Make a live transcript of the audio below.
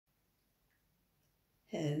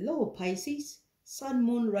Hello Pisces, Sun,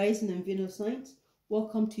 Moon, Rising and Venus signs.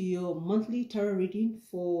 Welcome to your monthly tarot reading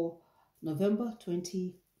for November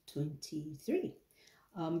 2023.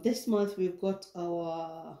 This month we've got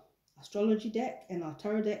our astrology deck and our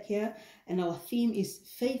tarot deck here, and our theme is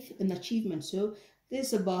faith and achievement. So this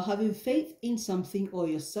is about having faith in something or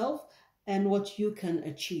yourself and what you can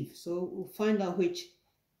achieve. So we'll find out which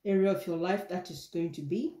area of your life that is going to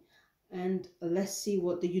be, and let's see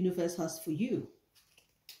what the universe has for you.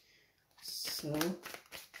 So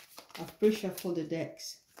I've pre-shuffled the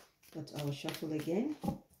decks, but I will shuffle again,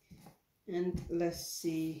 and let's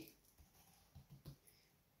see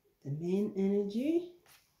the main energy,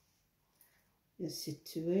 the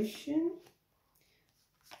situation,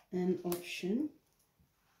 and option.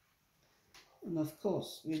 And of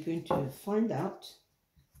course, we're going to find out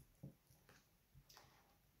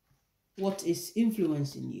what is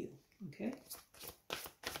influencing you, okay?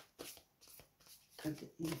 What the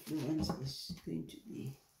influence is going to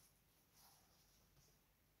be.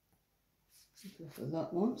 Go for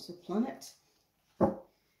that one. It's a planet.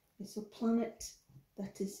 It's a planet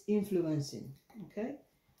that is influencing, okay?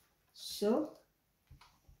 So,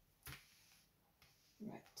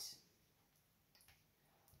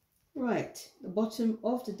 right, the bottom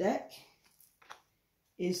of the deck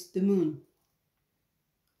is the moon.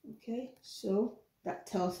 Okay, so that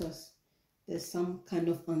tells us there's some kind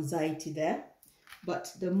of anxiety there,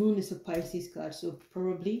 but the moon is a Pisces card, so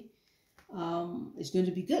probably it's going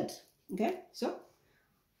to be good. Okay, so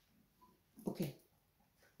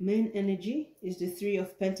main energy is the Three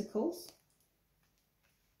of Pentacles.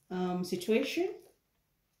 Situation,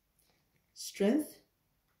 strength,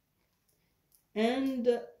 and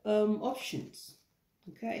options.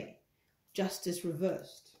 Okay, justice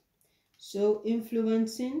reversed. So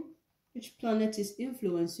influencing, which planet is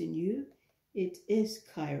influencing you? It is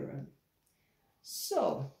Chiron.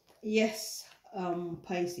 So yes,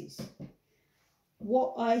 Pisces,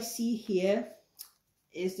 what I see here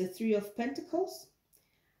is the Three of Pentacles,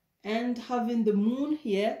 and having the moon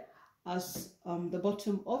here as the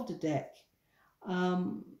bottom of the deck.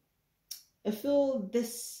 I feel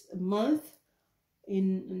this month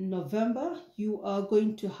in November you are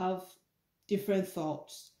going to have different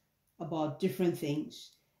thoughts about different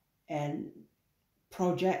things and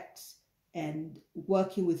projects and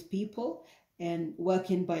working with people and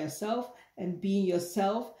working by yourself and being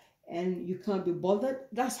yourself, and you can't be bothered.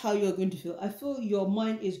 That's how you're going to feel. I feel your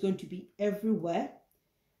mind is going to be everywhere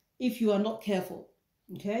if you are not careful,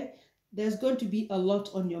 okay? There's going to be a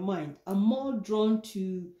lot on your mind. I'm more drawn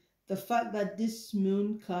to the fact that this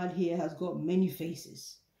moon card here has got many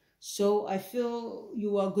faces. So I feel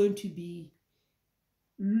you are going to be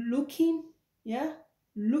looking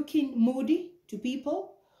moody to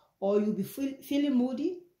people, or you'll be feeling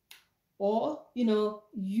moody, or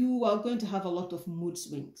you are going to have a lot of mood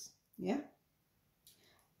swings.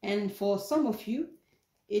 And for some of you,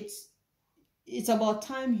 it's about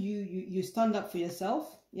time you stand up for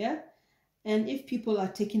yourself. And if people are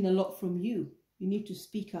taking a lot from you, you need to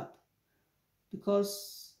speak up,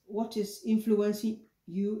 because what is influencing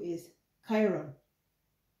you is Chiron.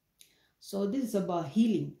 So this is about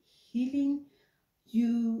healing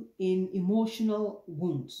you in emotional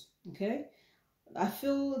wounds, okay? I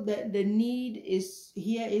feel that the need is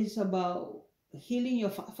about healing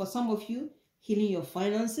for some of you, healing your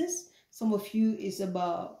finances. Some of you is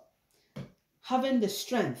about having the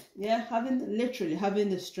strength, literally having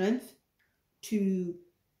the strength to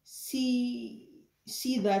see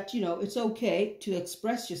that, it's okay to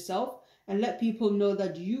express yourself and let people know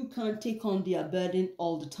that you can't take on their burden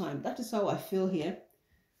all the time. That is how I feel here,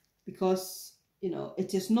 because,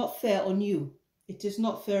 it is not fair on you. It is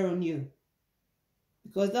not fair on you,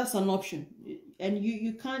 because that's an option, and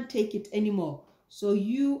you can't take it anymore. So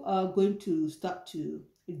you are going to start to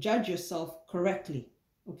judge yourself correctly,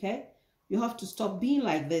 okay? You have to stop being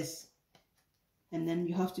like this, and then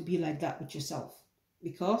you have to be like that with yourself,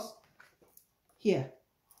 because here,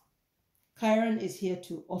 Chiron is here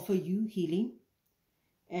to offer you healing,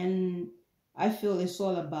 and I feel it's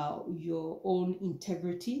all about your own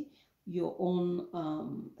integrity, your own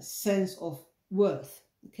sense of worth,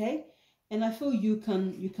 okay? And I feel you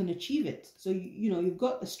can achieve it. So you've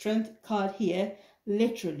got a strength card here,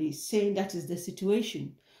 literally saying that is the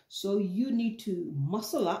situation. So you need to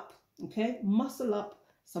muscle up, okay? Muscle up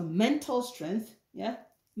some mental strength,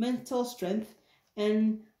 mental strength,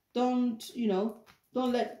 and don't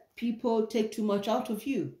let people take too much out of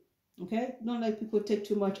you, okay? Don't let people take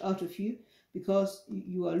too much out of you, because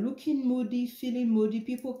you are looking moody, feeling moody.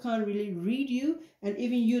 People can't really read you, and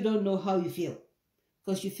even you don't know how you feel,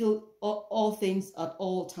 because you feel all things at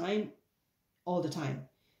all time, all the time.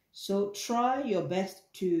 So try your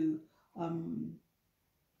best to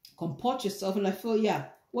comport yourself. And I feel, yeah,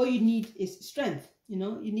 what you need is strength. You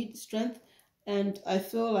know, you need strength. And I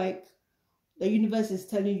feel like the universe is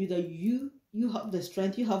telling you that you have the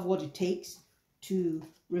strength, you have what it takes to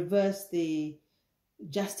reverse the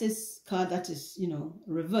justice card that is, you know,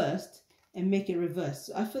 reversed, and make it reverse.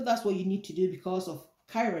 So I feel that's what you need to do because of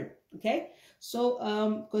Chiron. Okay, so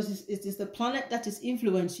because it is the planet that is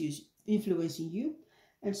influencing you.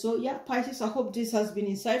 And so, yeah, Pisces, I hope this has been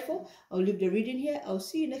insightful. I'll leave the reading here. I'll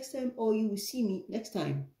see you next time, or you will see me next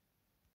time.